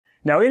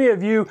Now, any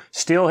of you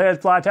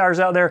steelhead fly tiers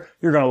out there,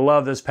 you're going to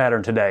love this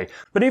pattern today.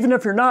 But even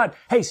if you're not,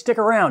 hey, stick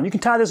around. You can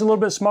tie this a little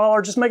bit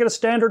smaller, just make it a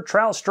standard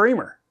trout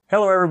streamer.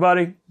 Hello,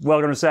 everybody.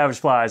 Welcome to Savage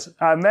Flies.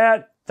 I'm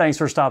Matt. Thanks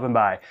for stopping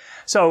by.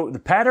 So the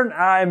pattern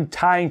I'm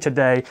tying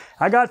today,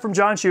 I got from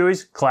John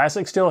Shuey's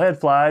Classic Steelhead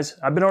Flies.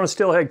 I've been on a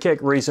steelhead kick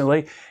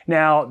recently.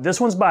 Now,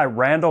 this one's by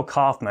Randal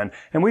Kaufmann,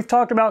 and we've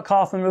talked about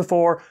Kaufmann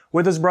before.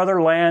 With his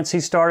brother Lance,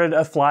 he started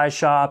a fly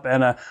shop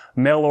and a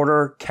mail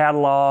order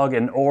catalog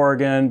in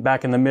Oregon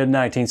back in the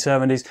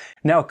mid-1970s.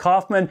 Now,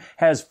 Kaufmann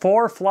has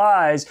 4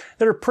 flies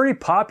that are pretty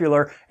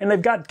popular, and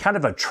they've got kind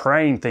of a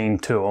train theme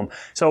to them.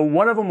 So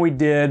one of them we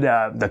did,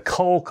 the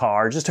coal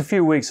car, just a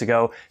few weeks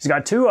ago. He's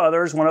got 2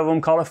 others, one of them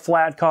called a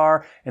flat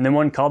car, and then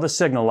one called the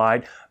signal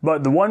light.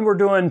 But the one we're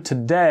doing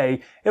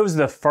today, it was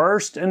the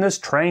first in this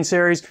train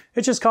series.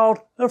 It's just called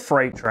a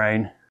freight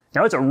train.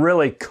 Now, it's a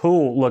really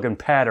cool looking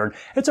pattern.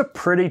 It's a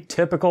pretty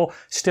typical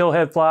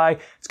steelhead fly.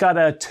 It's got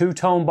a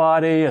 2-tone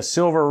body, a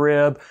silver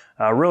rib,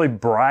 a really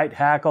bright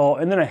hackle,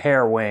 and then a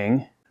hair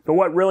wing. But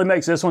what really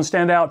makes this one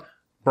stand out?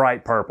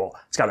 Bright purple.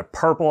 It's got a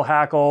purple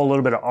hackle, a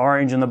little bit of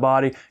orange in the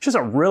body. It's just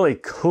a really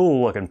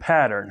cool looking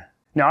pattern.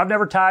 Now, I've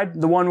never tied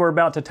the one we're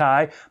about to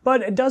tie,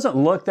 but it doesn't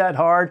look that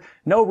hard.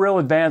 No real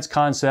advanced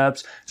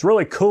concepts. It's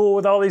really cool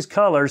with all these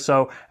colors,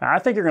 so I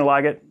think you're going to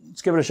like it.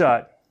 Let's give it a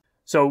shot.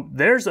 So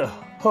there's a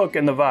hook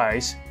in the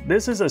vise.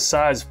 This is a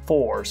size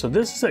 4, so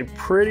this is a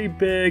pretty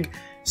big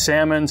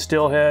salmon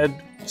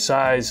steelhead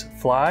size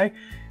fly.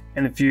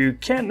 And if you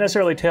can't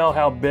necessarily tell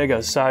how big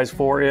a size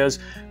 4 is,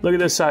 look at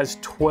this size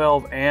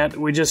 12 ant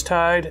we just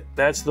tied.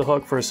 That's the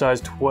hook for a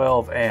size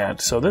 12 ant.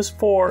 So this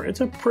 4,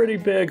 it's a pretty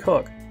big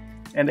hook.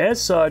 And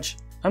as such,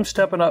 I'm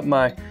stepping up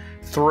my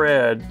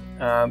thread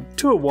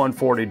to a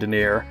 140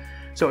 denier.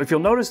 So if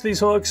you'll notice these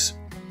hooks,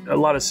 a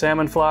lot of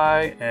salmon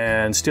fly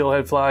and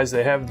steelhead flies,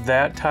 they have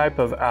that type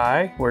of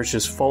eye where it's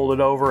just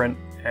folded over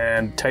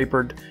and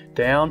tapered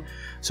down.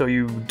 So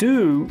you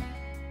do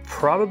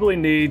probably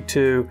need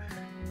to,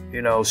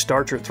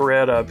 start your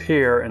thread up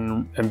here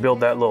and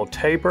build that little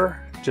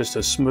taper just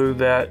to smooth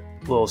that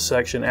little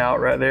section out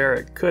right there.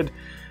 It could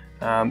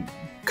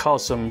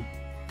cause some,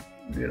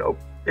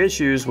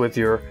 issues with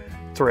your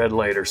thread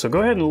later. So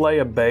go ahead and lay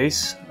a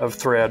base of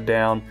thread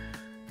down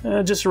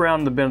just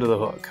around the bend of the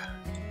hook.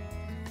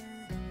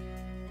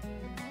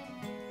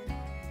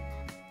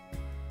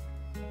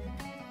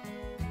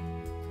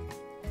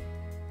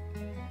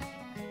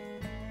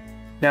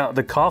 Now,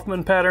 the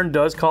Kaufmann pattern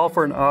does call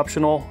for an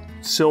optional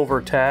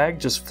silver tag,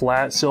 just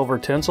flat silver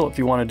tinsel if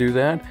you want to do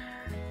that.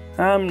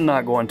 I'm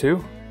not going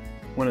to.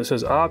 When it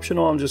says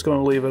optional, I'm just going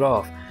to leave it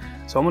off.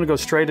 So I'm going to go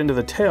straight into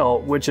the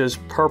tail, which is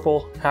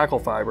purple hackle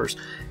fibers.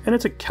 And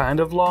it's a kind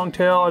of long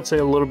tail. I'd say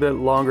a little bit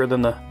longer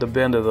than the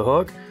bend of the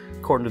hook,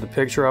 according to the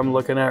picture I'm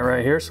looking at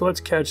right here. So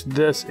let's catch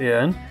this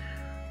in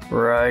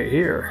right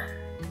here.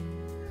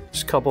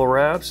 Just a couple of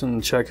wraps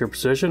and check your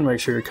position.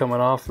 Make sure you're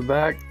coming off the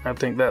back. I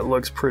think that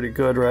looks pretty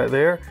good right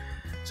there.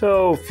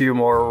 So a few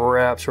more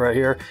wraps right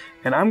here.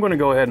 And I'm going to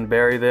go ahead and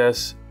bury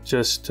this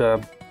just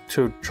to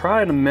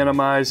try to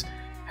minimize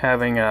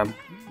having a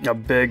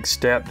big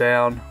step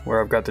down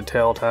where I've got the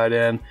tail tied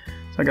in.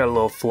 So I got a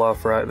little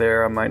fluff right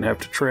there I might have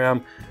to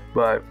trim,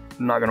 but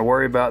I'm not going to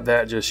worry about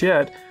that just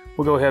yet.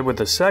 We'll go ahead with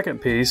the second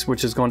piece,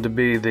 which is going to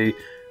be the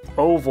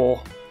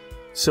oval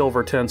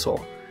silver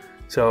tinsel.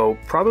 So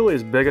probably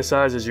as big a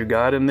size as you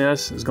got in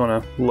this is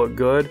going to look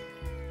good.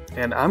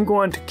 And I'm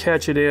going to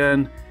catch it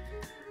in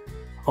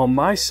on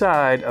my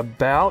side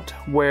about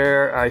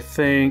where I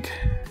think,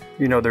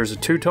 there's a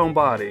 2-tone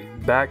body.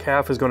 Back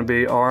half is going to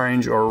be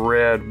orange or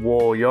red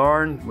wool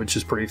yarn, which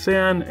is pretty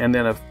thin, and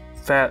then a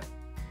fat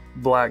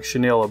black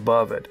chenille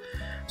above it.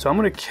 So I'm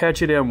going to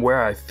catch it in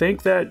where I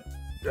think that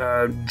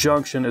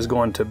junction is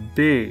going to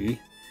be,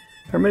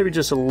 or maybe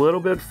just a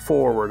little bit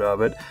forward of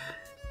it,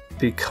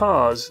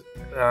 because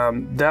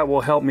that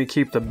will help me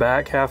keep the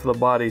back half of the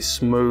body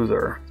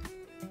smoother.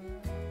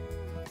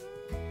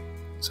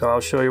 So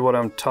I'll show you what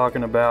I'm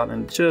talking about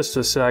in just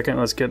a second.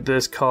 Let's get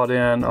this caught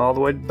in all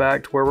the way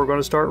back to where we're going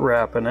to start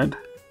wrapping it.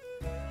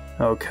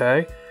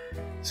 Okay,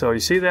 so you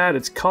see that?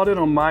 It's caught in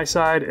on my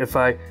side. If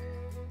I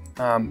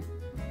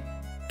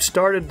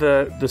started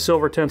the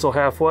silver tinsel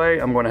halfway,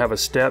 I'm going to have a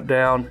step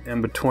down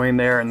in between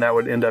there, and that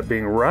would end up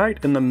being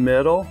right in the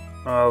middle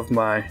of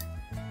my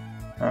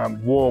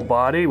wool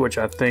body, which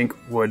I think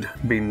would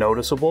be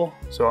noticeable.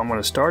 So I'm going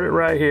to start it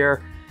right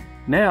here.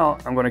 Now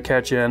I'm going to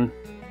catch in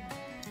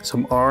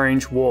some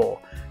orange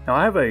wool. Now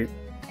I have a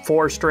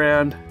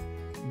 4-strand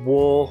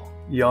wool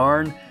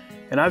yarn,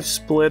 and I've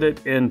split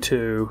it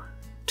into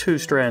 2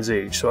 strands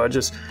each. So I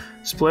just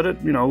split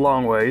it,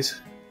 long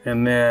ways,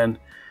 and then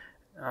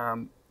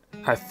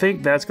I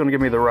think that's going to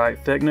give me the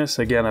right thickness.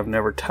 Again, I've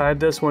never tied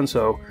this one,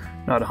 so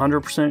not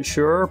 100%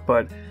 sure,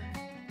 but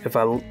if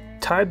I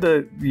tied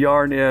the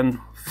yarn in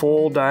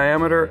full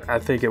diameter, I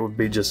think it would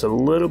be just a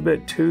little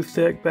bit too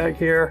thick back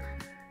here.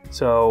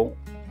 So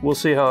we'll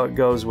see how it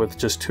goes with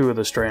just 2 of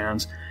the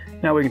strands.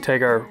 Now we can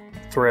take our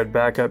thread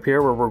back up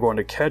here where we're going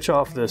to catch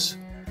off this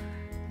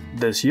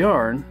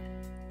yarn,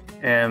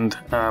 And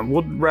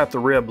we'll wrap the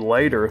rib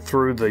later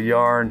through the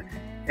yarn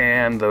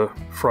and the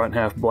front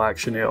half black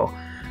chenille.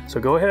 So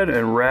go ahead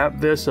and wrap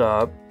this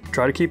up.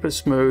 Try to keep it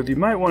smooth. You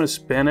might want to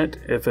spin it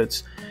if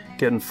it's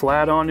getting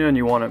flat on you and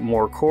you want it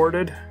more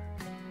corded.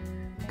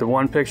 The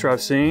one picture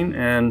I've seen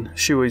in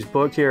Shuey's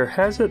book here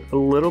has it a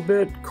little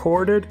bit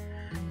corded,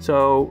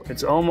 so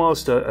it's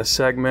almost a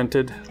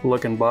segmented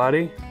looking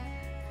body.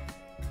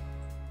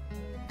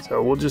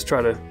 So we'll just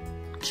try to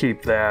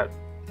keep that.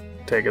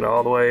 Take it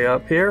all the way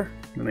up here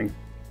and then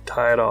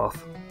tie it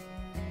off.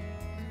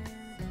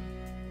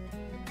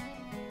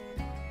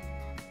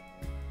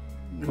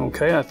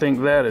 Okay, I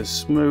think that is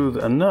smooth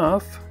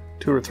enough.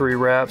 2 or 3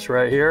 wraps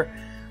right here.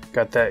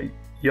 Got that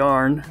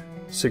yarn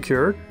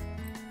secured.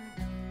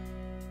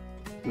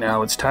 Now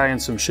let's tie in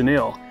some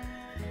chenille.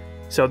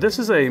 So this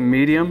is a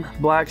medium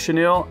black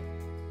chenille.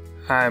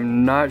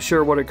 I'm not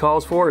sure what it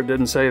calls for. It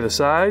didn't say the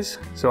size.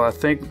 So I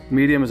think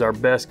medium is our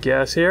best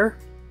guess here.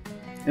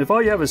 If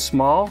all you have is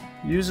small,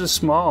 use a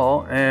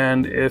small,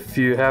 and if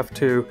you have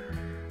to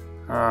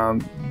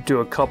do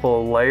a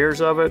couple of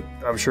layers of it,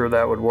 I'm sure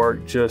that would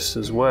work just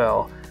as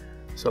well.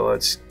 So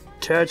let's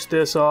catch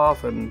this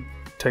off and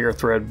take our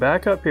thread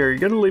back up here. You're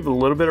going to leave a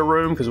little bit of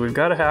room because we've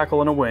got a hackle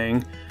and a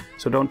wing,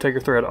 so don't take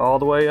your thread all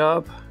the way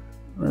up.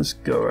 Let's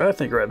go, I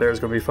think right there is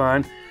going to be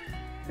fine.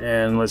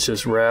 And let's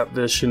just wrap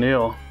this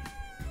chenille.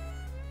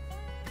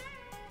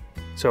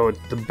 So at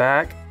the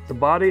back, the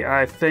body,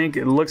 I think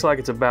it looks like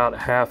it's about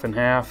half and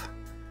half.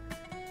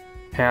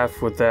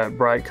 Half with that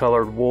bright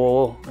colored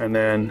wool and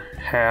then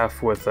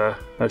half with a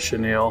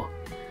chenille.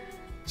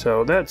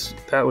 So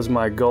that was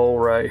my goal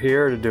right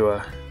here, to do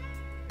a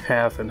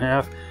half and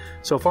half.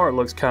 So far it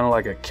looks kind of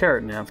like a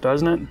carrot nymph,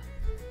 doesn't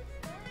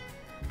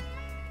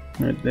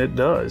it? It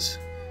does.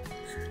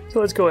 So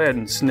let's go ahead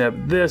and snip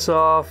this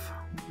off.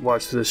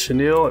 Watch the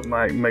chenille, it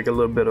might make a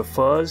little bit of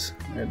fuzz.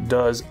 It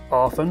does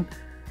often.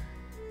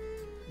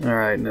 All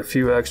right, and a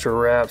few extra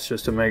wraps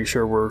just to make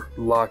sure we're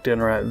locked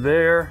in right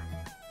there.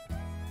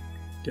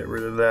 Get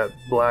rid of that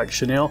black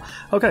chenille.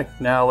 Okay,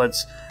 now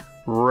let's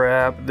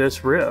wrap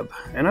this rib.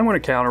 And I'm going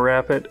to counter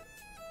wrap it.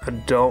 I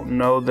don't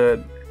know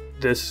that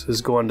this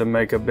is going to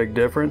make a big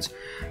difference,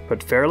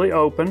 but fairly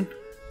open.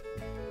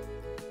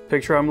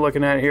 Picture I'm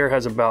looking at here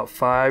has about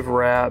 5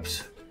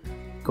 wraps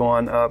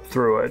going up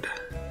through it.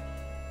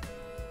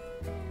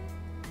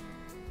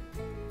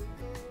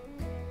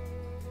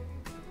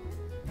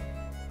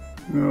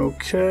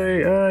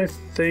 Okay, I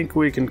think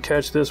we can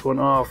catch this one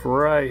off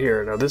right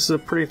here. Now this is a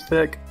pretty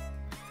thick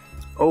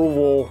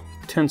oval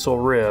tinsel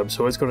rib,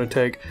 so it's going to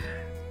take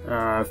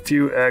a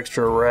few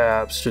extra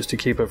wraps just to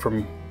keep it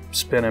from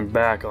spinning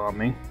back on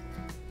me.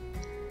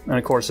 And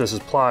of course this is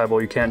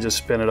pliable, you can't just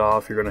spin it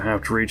off, you're going to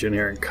have to reach in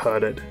here and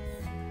cut it.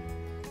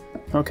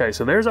 Okay,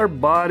 so there's our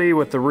body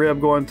with the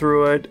rib going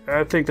through it.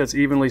 I think that's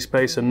evenly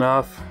spaced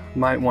enough.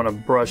 Might want to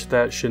brush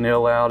that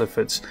chenille out if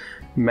it's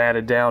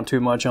matted down too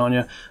much on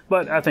you,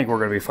 but I think we're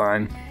going to be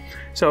fine.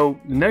 So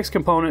the next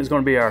component is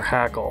going to be our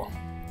hackle,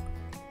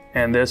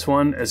 and this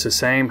one is the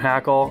same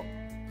hackle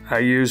I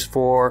used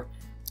for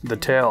the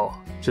tail,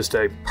 just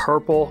a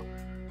purple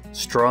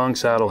strung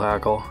saddle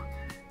hackle.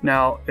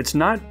 Now it's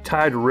not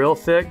tied real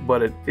thick,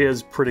 but it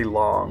is pretty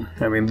long.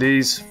 I mean,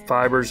 these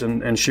fibers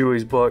in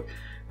Shuey's book,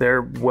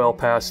 they're well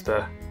past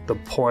the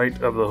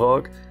point of the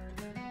hook,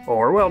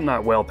 or well,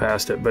 not well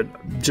past it, but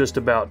just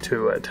about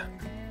to it.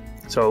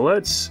 So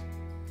let's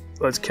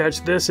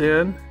catch this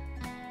in,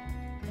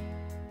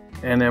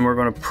 and then we're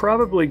going to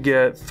probably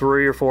get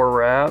 3 or 4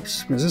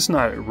 wraps, because it's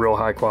not a real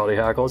high quality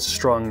hackle, it's a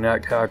strung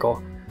neck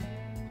hackle,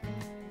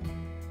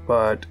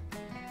 but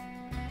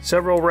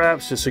several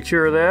wraps to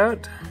secure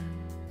that.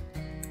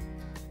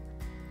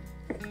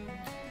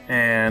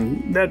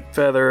 And that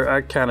feather,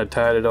 I kind of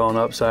tied it on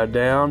upside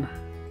down,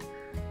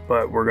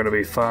 but we're going to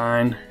be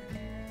fine.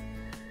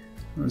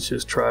 Let's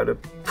just try to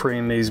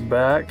preen these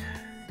back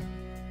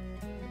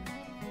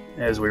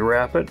as we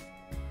wrap it.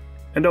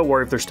 And don't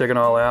worry if they're sticking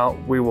all out.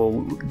 We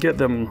will get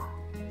them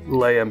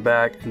laying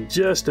back in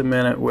just a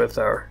minute with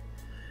our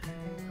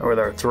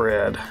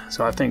thread.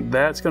 So I think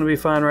that's going to be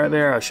fine right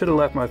there. I should have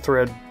left my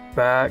thread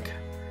back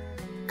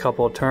a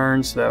couple of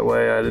turns. That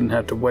way I didn't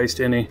have to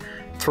waste any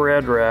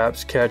thread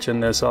wraps catching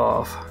this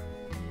off.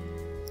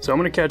 So I'm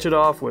going to catch it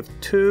off with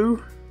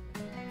 2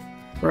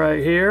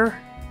 right here.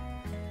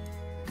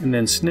 And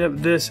then snip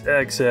this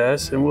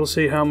excess and we'll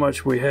see how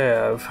much we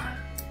have.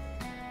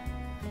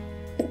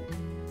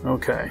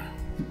 Okay.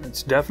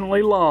 It's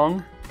definitely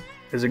long.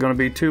 Is it going to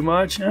be too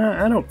much?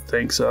 I don't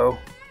think so.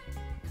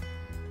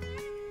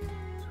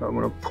 So I'm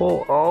going to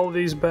pull all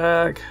these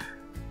back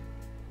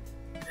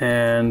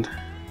and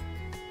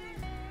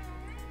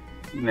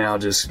now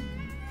just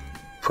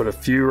put a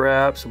few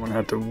wraps. I'm going to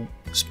have to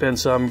spin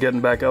some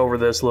getting back over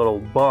this little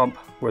bump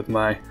with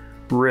my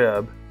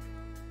rib,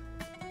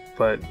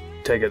 but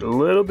take it a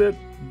little bit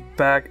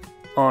back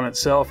on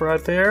itself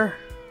right there.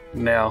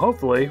 Now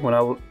hopefully when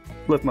I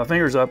lift my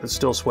fingers up it's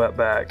still swept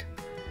back.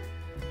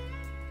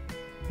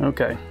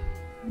 Okay,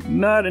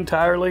 not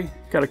entirely.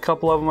 Got a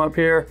couple of them up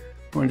here.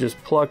 I'm gonna just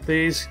pluck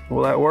these.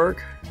 Will that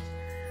work?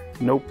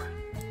 Nope.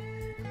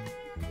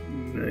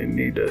 I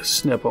need to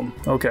snip them.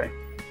 Okay.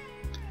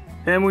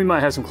 And we might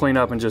have some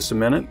cleanup in just a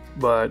minute,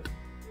 but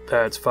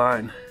that's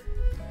fine.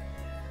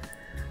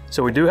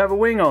 So we do have a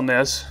wing on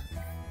this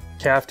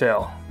calf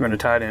tail. We're going to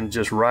tie it in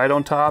just right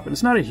on top. And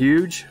it's not a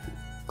huge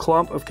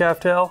clump of calf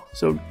tail,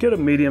 so get a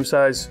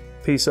medium-sized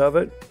piece of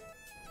it.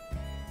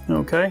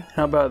 Okay,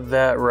 how about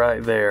that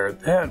right there?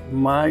 That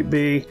might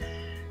be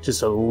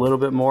just a little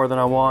bit more than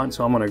I want,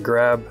 so I'm going to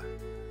grab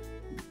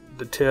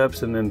the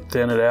tips and then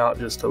thin it out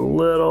just a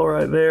little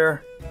right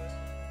there.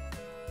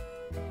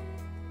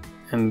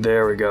 And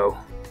there we go.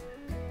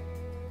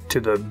 To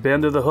the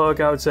bend of the hook,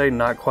 I would say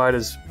not quite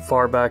as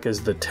far back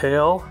as the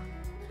tail.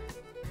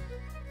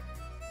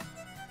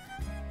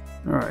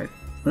 All right,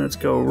 let's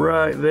go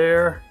right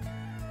there.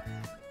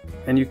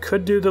 And you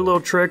could do the little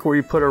trick where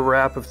you put a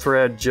wrap of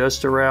thread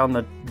just around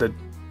the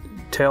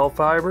tail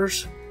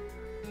fibers.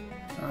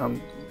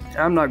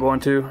 I'm not going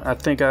to. I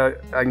think I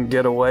can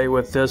get away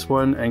with this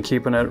one and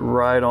keeping it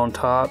right on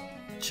top,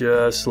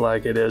 just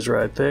like it is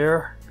right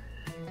there.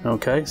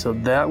 Okay, so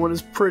that one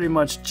is pretty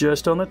much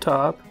just on the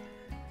top.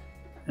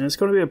 And it's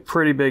going to be a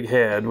pretty big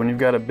head when you've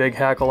got a big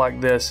hackle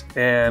like this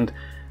and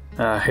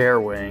a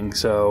hair wing.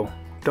 So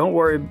don't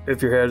worry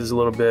if your head is a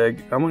little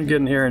big. I'm going to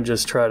get in here and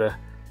just try to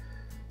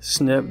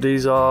snip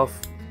these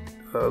off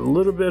a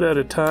little bit at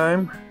a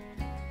time.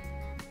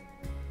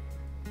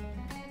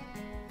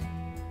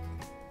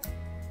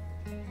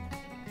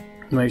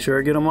 Make sure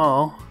I get them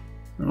all.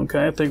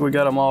 Okay, I think we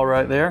got them all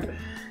right there.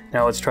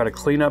 Now let's try to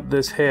clean up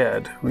this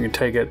head. We can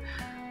take it,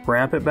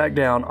 ramp it back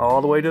down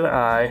all the way to the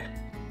eye,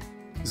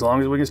 as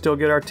long as we can still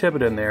get our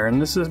tippet in there.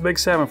 And this is a big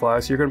salmon fly,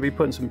 so you're going to be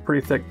putting some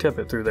pretty thick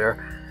tippet through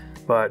there.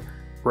 But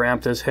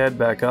ramp this head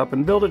back up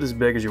and build it as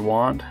big as you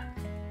want.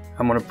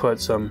 I'm going to put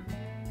some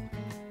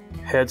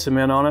head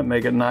cement on it,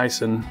 make it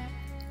nice and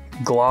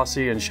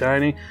glossy and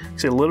shiny.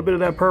 See a little bit of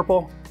that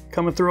purple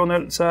coming through on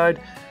that side,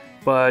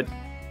 but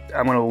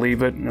I'm going to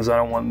leave it as I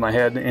don't want my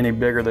head any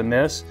bigger than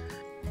this.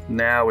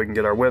 Now we can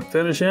get our whip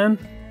finish in.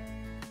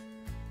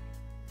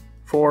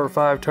 4 or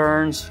 5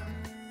 turns,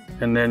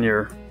 and then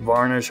your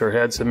varnish or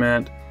head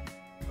cement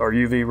or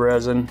UV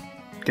resin.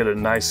 Get a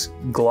nice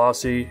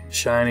glossy,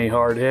 shiny,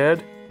 hard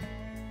head.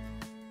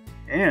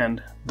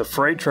 And the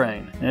freight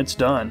train, it's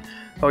done.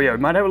 Oh yeah, we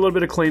might have a little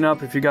bit of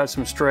cleanup if you got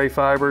some stray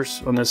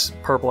fibers on this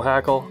purple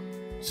hackle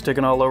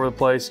sticking all over the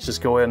place.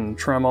 Just go ahead and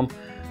trim them.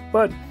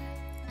 But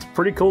it's a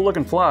pretty cool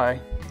looking fly.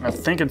 I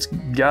think it's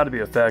got to be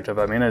effective.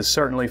 I mean, it's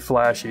certainly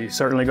flashy,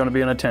 certainly going to be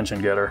an attention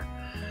getter.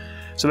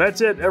 So that's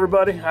it,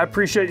 everybody. I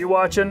appreciate you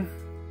watching.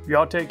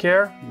 Y'all take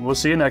care. We'll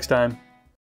see you next time.